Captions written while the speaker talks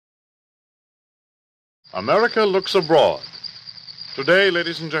America Looks Abroad. Today,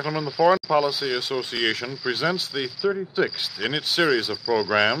 ladies and gentlemen, the Foreign Policy Association presents the 36th in its series of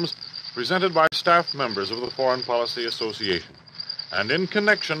programs presented by staff members of the Foreign Policy Association. And in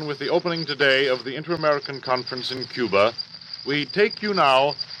connection with the opening today of the Inter-American Conference in Cuba, we take you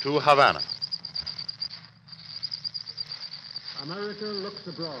now to Havana. America Looks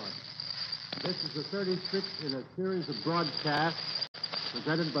Abroad. This is the 36th in a series of broadcasts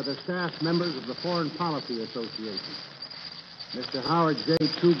presented by the staff members of the Foreign Policy Association. Mr. Howard J.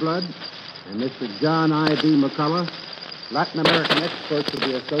 Trueblood and Mr. John I.B. McCullough, Latin American experts of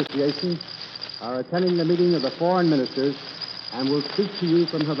the association, are attending the meeting of the foreign ministers and will speak to you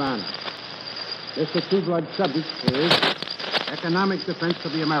from Havana. Mr. Trueblood's subject is economic defense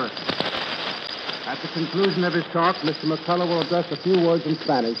of the Americas. At the conclusion of his talk, Mr. McCullough will address a few words in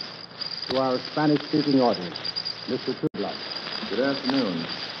Spanish to our Spanish-speaking audience. Mr. Trueblood. Good afternoon.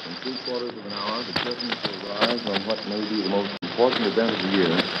 In 3/4 of an hour, the curtain will rise on what may be the most important event of the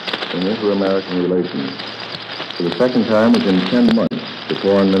year in inter-American relations. For the second time within 10 months, the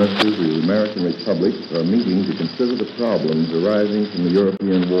foreign ministers of the American republics are meeting to consider the problems arising from the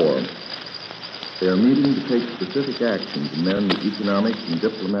European war. They are meeting to take specific action to mend the economic and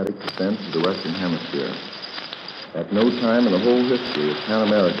diplomatic defense of the Western Hemisphere. At no time in the whole history of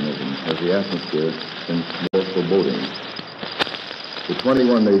Pan-Americanism has the atmosphere been more foreboding. The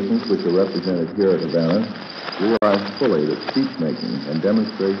 21 nations which are represented here at Havana realize fully that speech-making and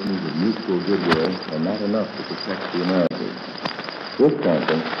demonstrations of mutual goodwill are not enough to protect the Americas. This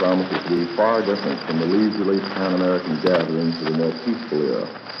conference promises to be far different from the leisurely Pan-American gatherings of the more peaceful era.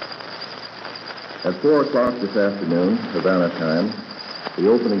 At 4 o'clock this afternoon, Havana time, the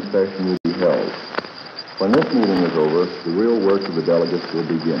opening session will be held. When this meeting is over, the real work of the delegates will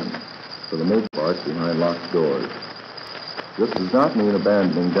begin, for the most part behind locked doors. This does not mean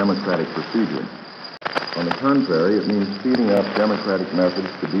abandoning democratic procedure. On the contrary, it means speeding up democratic methods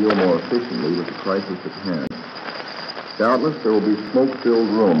to deal more efficiently with the crisis at hand. Doubtless, there will be smoke-filled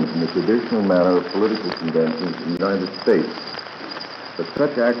rooms in the traditional manner of political conventions in the United States. But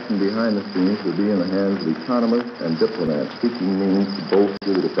such action behind the scenes will be in the hands of economists and diplomats seeking means to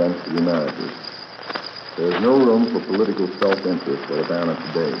bolster the defense of the Americas. There is no room for political self-interest at Havana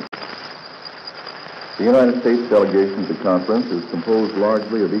today. The United States delegation to the conference is composed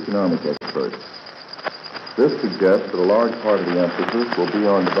largely of economic experts. This suggests that a large part of the emphasis will be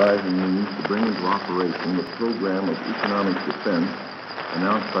on devising means to bring into operation the program of economic defense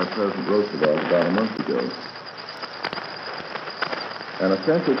announced by President Roosevelt about a month ago. An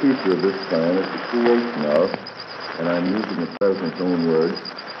essential feature of this plan is the creation of, and I'm using the President's own words,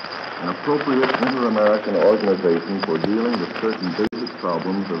 an appropriate inter-American organization for dealing with certain basic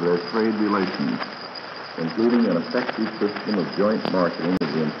problems of their trade relations, including an effective system of joint marketing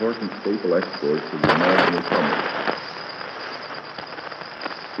of the important staple exports of the American Republic.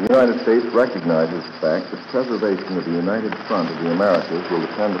 The United States recognizes the fact that preservation of the united front of the Americas will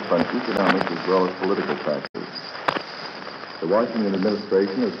depend upon economic as well as political factors. The Washington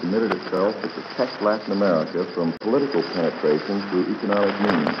administration has committed itself to protect Latin America from political penetration through economic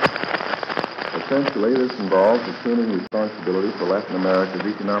means. Essentially, this involves assuming responsibility for Latin America's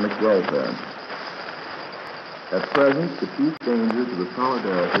economic welfare. At present, the chief danger to the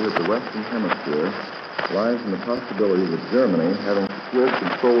solidarity of the Western Hemisphere lies in the possibility that Germany, having secured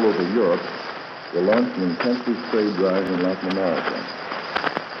control over Europe, will launch an intensive trade drive in Latin America.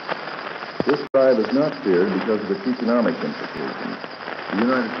 This drive is not feared because of its economic implications. The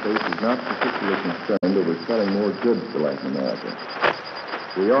United States is not particularly concerned over selling more goods to Latin America.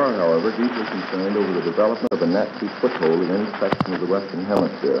 We are, however, deeply concerned over the development of a Nazi foothold in any section of the Western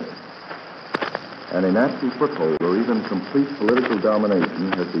Hemisphere. And a Nazi foothold, or even complete political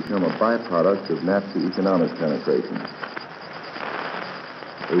domination, has become a byproduct of Nazi economic penetration.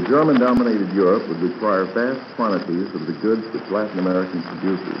 A German-dominated Europe would require vast quantities of the goods which Latin America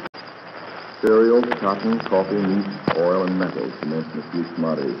produces: cereals, cotton, coffee, meat, oil, and metals, to mention a few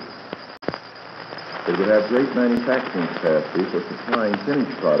commodities. It would have great manufacturing capacity for supplying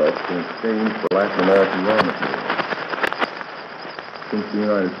finished products in exchange for Latin American raw materials. Since the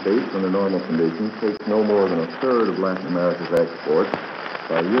United States, under normal conditions, takes no more than a third of Latin America's exports,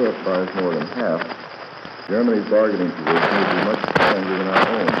 while Europe buys more than half, Germany's bargaining position would be much stronger than our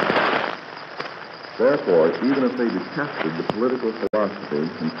own. Therefore, even if they detested the political philosophy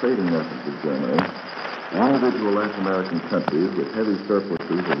and trading methods of Germany, individual Latin American countries with heavy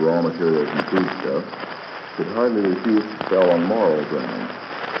surpluses of raw materials and foodstuffs could hardly refuse to sell on moral grounds.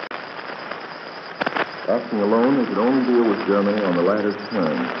 Acting alone, they could only deal with Germany on the latter's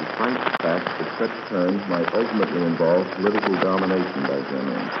terms, despite the fact that such terms might ultimately involve political domination by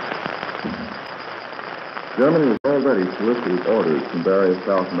Germany. Germany has already solicited orders from various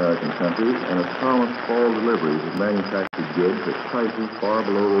South American countries and has promised fall deliveries of manufactured goods at prices far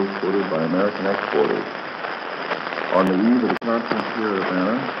below those quoted by American exporters. On the eve of the conference here at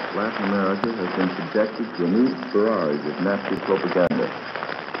Havana, Latin America has been subjected to a new barrage of Nazi propaganda.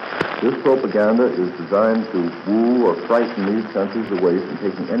 This propaganda is designed to woo or frighten these countries away from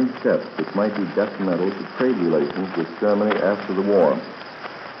taking any steps which might be detrimental to trade relations with Germany after the war.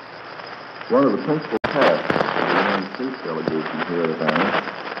 One of the principal tasks of the United States delegation here at Havana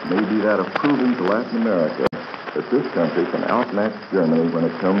may be that of proving to Latin America that this country can outmatch Germany when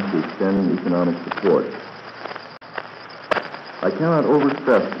it comes to extending economic support. I cannot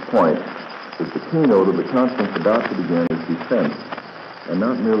overstress the point that the keynote of the conference about to begin is defense, and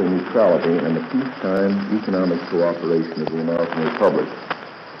not merely neutrality and the peacetime economic cooperation of the American Republic.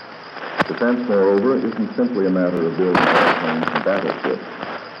 Defense, moreover, isn't simply a matter of building airplanes and battleships,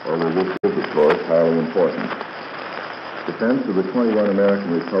 although this is, of course, highly important. Defense of the 21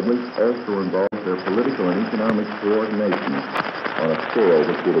 American republics also involves their political and economic coordination on a scale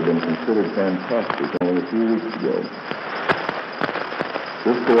which would have been considered fantastic only a few weeks ago.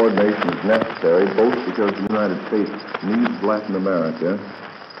 This coordination is necessary both because the United States needs Latin America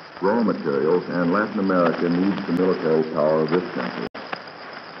raw materials and Latin America needs the military power of this country.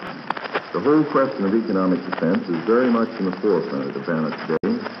 The whole question of economic defense is very much in the forefront of Havana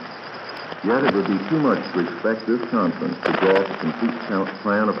today, yet it would be too much to expect this conference to draw up a complete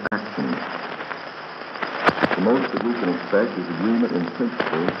plan of action. The most that we can expect is agreement in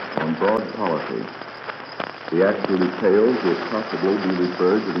principle on broad policy. The actual details will possibly be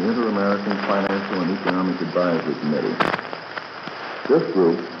referred to the Inter-American Financial and Economic Advisory Committee. This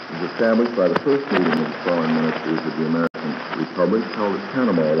group was established by the first meeting of the foreign ministers of the American Republic held at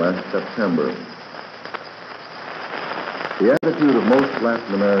Panama last September. The attitude of most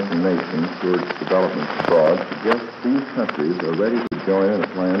Latin American nations towards development abroad suggests these countries are ready to join in a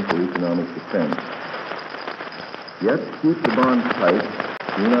plan for economic defense. Yet, to keep the bonds tight,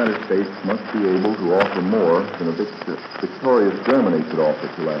 the United States must be able to offer more than a victorious Germany could offer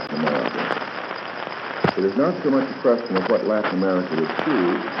to Latin America. It is not so much a question of what Latin America would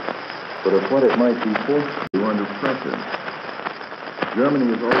choose, but of what it might be forced to do under pressure.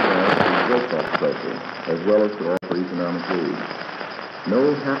 Germany is organized to exert that pressure, as well as to offer economic aid.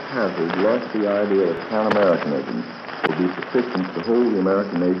 No haphazard, lofty idea of Pan-Americanism will be sufficient to hold the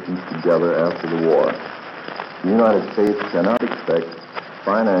American nations together after the war. The United States cannot expect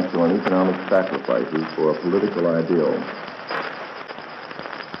financial and economic sacrifices for a political ideal.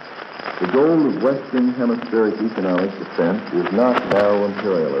 The goal of Western Hemispheric economic defense is not narrow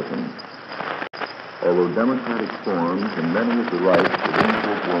imperialism. Although democratic forms and many of the rights of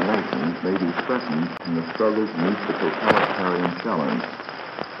individual nations may be threatened in the struggle to meet the totalitarian challenge,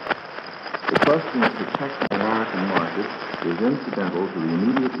 the question of protecting American markets is incidental to the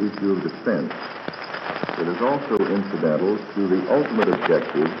immediate issue of defense. It is also incidental to the ultimate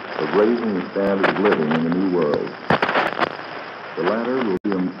objective of raising the standard of living in the new world. The latter will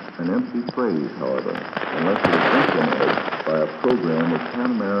be an empty phrase, however, unless it is implemented by a program of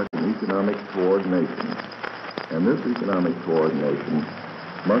Pan-American economic coordination. And this economic coordination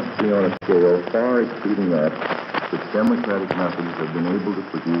must be on a scale far exceeding that which democratic methods have been able to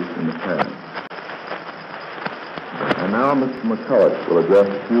produce in the past. And now Mr. McCulloch will address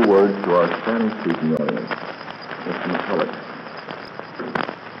a few words to our Spanish-speaking audience. Mr. McCulloch.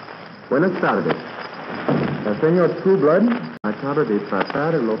 Buenas tardes. El señor Trueblood acaba de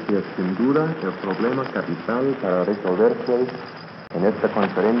tratar lo que es sin duda el problema capital para resolverse en esta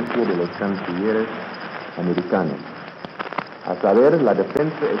conferencia de los cancilleres americanos, a saber, la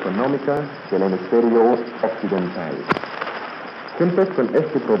defensa económica del hemisferio occidental. Juntos con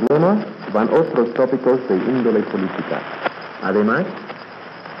este problema van otros tópicos de índole política. Además,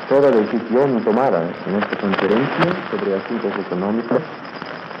 toda decisión tomada en esta conferencia sobre asuntos económicos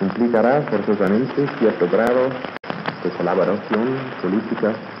implicará forzosamente cierto grado de colaboración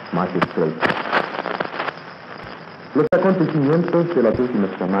política más estrecha. Los acontecimientos de las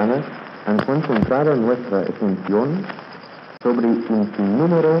últimas semanas han concentrado nuestra atención sobre un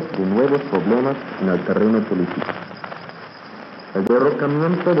sinnúmero de nuevos problemas en el terreno político. El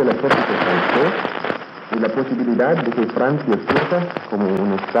derrocamiento del ejército francés y la posibilidad de que Francia surja como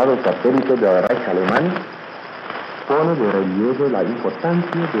un estado satélite del Reich alemán pone de relieve la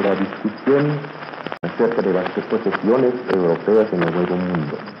importancia de la discusión acerca de las posesiones europeas en el Nuevo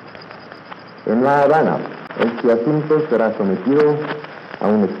Mundo. En La Habana, este asunto será sometido a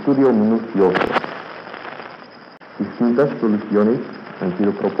un estudio minucioso. Distintas soluciones han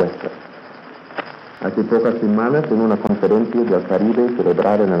sido propuestas. Hace pocas semanas, en una conferencia del Caribe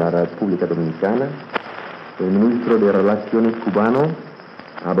celebrada en la República Dominicana, el ministro de Relaciones cubano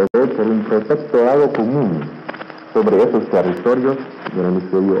abogó por un protectorado común sobre esos territorios del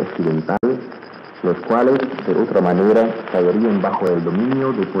hemisferio occidental, los cuales, de otra manera, caerían bajo el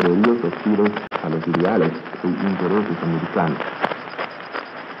dominio de poderíos hostiles a los ideales e intereses americanos.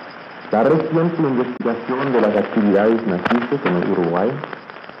 La reciente investigación de las actividades nazistas en el Uruguay,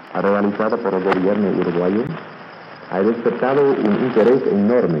 realizada por el gobierno uruguayo, ha despertado un interés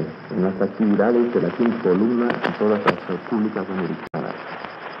enorme en las actividades de la quinta columna en todas las repúblicas americanas.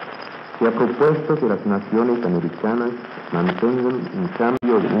 Se ha propuesto que las naciones americanas mantengan un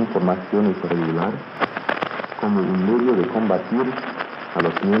cambio de informaciones regular como un medio de combatir a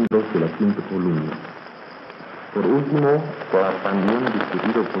los miembros de la quinta columna. Por último, se ha también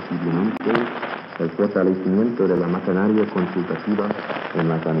discutido posiblemente el fortalecimiento de la maquinaria consultativa en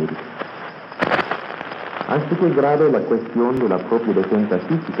las Américas. ¿Hasta qué grado la cuestión de la propia defensa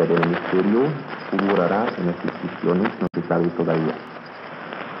física del hemisferio figurará en las discusiones? No se sabe todavía.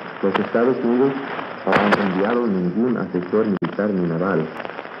 Los Estados Unidos no han enviado ningún asesor militar ni naval.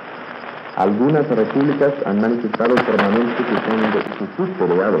 Algunas repúblicas han manifestado formalmente que sus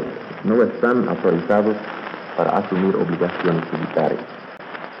delegados no están autorizados para asumir obligaciones militares.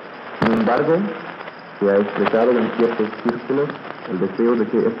 Sin embargo, se ha expresado en ciertos círculos el deseo de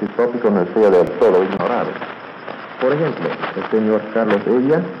que este tópico no sea del todo ignorado. Por ejemplo, el señor Carlos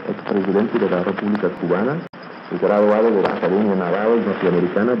Evia, expresidente de la República Cubana y graduado de la Academia Naval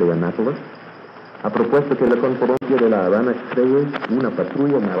Norteamericana de Anápolis, ha propuesto que la Conferencia de La Habana cree una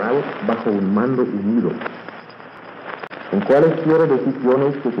patrulla naval bajo un mando unido. En cualesquiera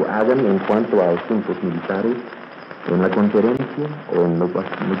decisiones que se hagan en cuanto a asuntos militares, en la conferencia o en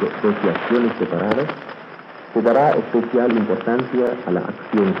negociaciones separadas, se dará especial importancia a la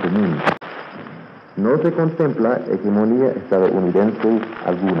acción común. No se contempla hegemonía estadounidense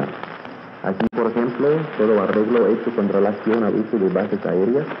alguna. Así, por ejemplo, todo arreglo hecho con relación al uso de bases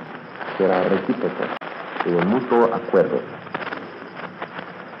aéreas será recíproco y de mutuo acuerdo.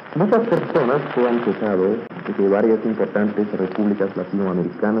 Muchas personas se han quejado de que varias importantes repúblicas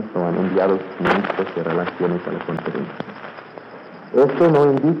latinoamericanas no han enviado ministros de relaciones a la conferencia. Esto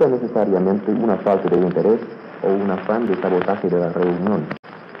no indica necesariamente una falta de interés o un afán de sabotaje de la reunión.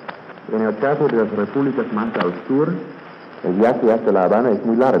 En el caso de las repúblicas más al sur, el viaje hasta La Habana es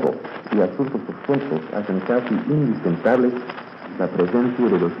muy largo y asuntos urgentes hacen casi indispensable la presencia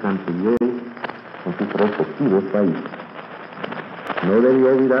de los cancilleres en sus respectivos países. No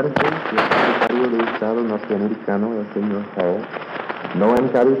debe olvidarse que el secretario de Estado norteamericano, el señor Hall, no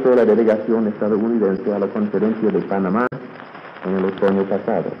encabezó la delegación estadounidense a la conferencia de Panamá en el otoño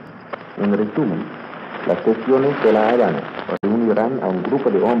pasado. En resumen, las sesiones de La Habana reunirán a un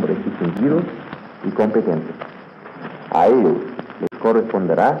grupo de hombres distinguidos y competentes. A ellos les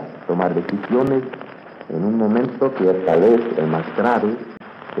corresponderá tomar decisiones en un momento que es tal vez el más grave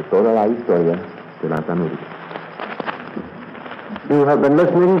de toda la historia de las Américas. You have been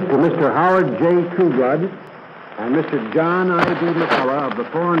listening to Mr. Howard J. Trueblood and Mr. John I. B. McCullough of the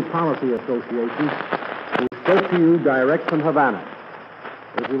Foreign Policy Association, who spoke to you direct from Havana.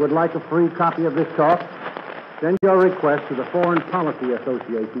 If you would like a free copy of this talk, send your request to the Foreign Policy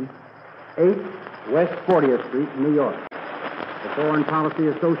Association, 8 West 40th Street, New York. The Foreign Policy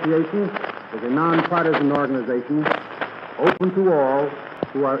Association is a nonpartisan organization open to all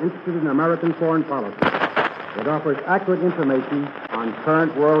who are interested in American foreign policy. It offers accurate information on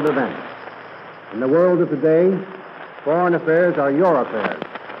current world events. In the world of today, foreign affairs are your affairs.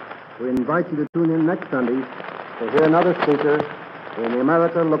 We invite you to tune in next Sunday to hear another speaker in the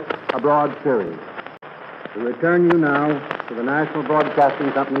America Looks Abroad series. We return you now to the National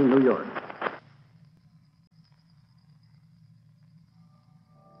Broadcasting Company, New York.